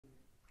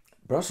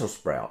Brussels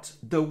sprouts,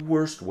 the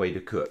worst way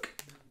to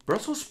cook.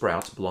 Brussels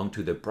sprouts belong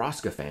to the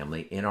brassica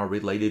family and are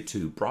related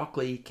to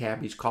broccoli,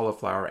 cabbage,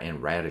 cauliflower,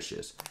 and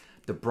radishes.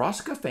 The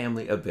brassica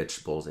family of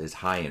vegetables is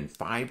high in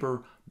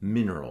fiber,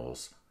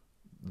 minerals,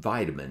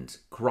 vitamins,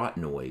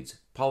 carotenoids,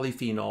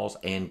 polyphenols,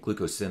 and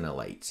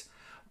glucosinolates.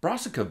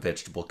 Brassica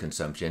vegetable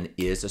consumption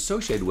is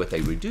associated with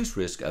a reduced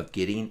risk of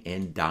getting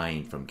and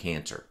dying from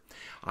cancer.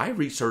 I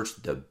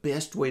researched the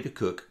best way to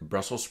cook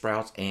Brussels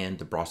sprouts and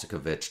the brassica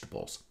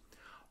vegetables.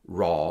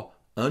 Raw,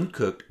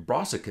 uncooked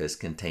brassicas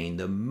contain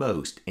the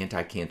most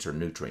anti-cancer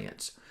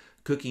nutrients.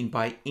 Cooking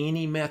by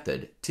any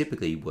method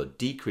typically will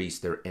decrease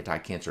their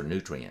anti-cancer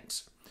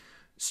nutrients.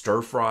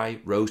 Stir-fry,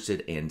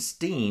 roasted, and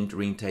steamed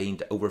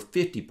retained over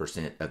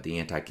 50% of the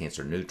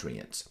anti-cancer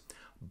nutrients.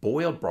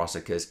 Boiled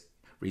brassicas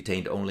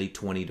retained only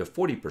 20 to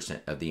 40%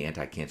 of the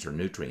anti-cancer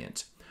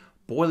nutrients.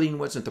 Boiling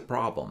wasn't the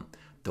problem.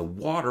 The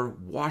water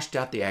washed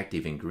out the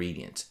active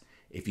ingredients.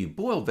 If you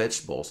boil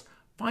vegetables,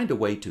 find a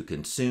way to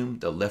consume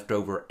the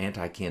leftover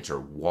anti-cancer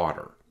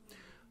water.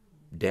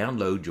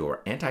 Download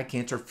your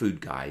anti-cancer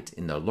food guides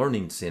in the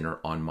Learning Center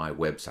on my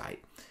website.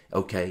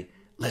 Okay,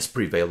 let's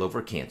prevail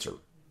over cancer.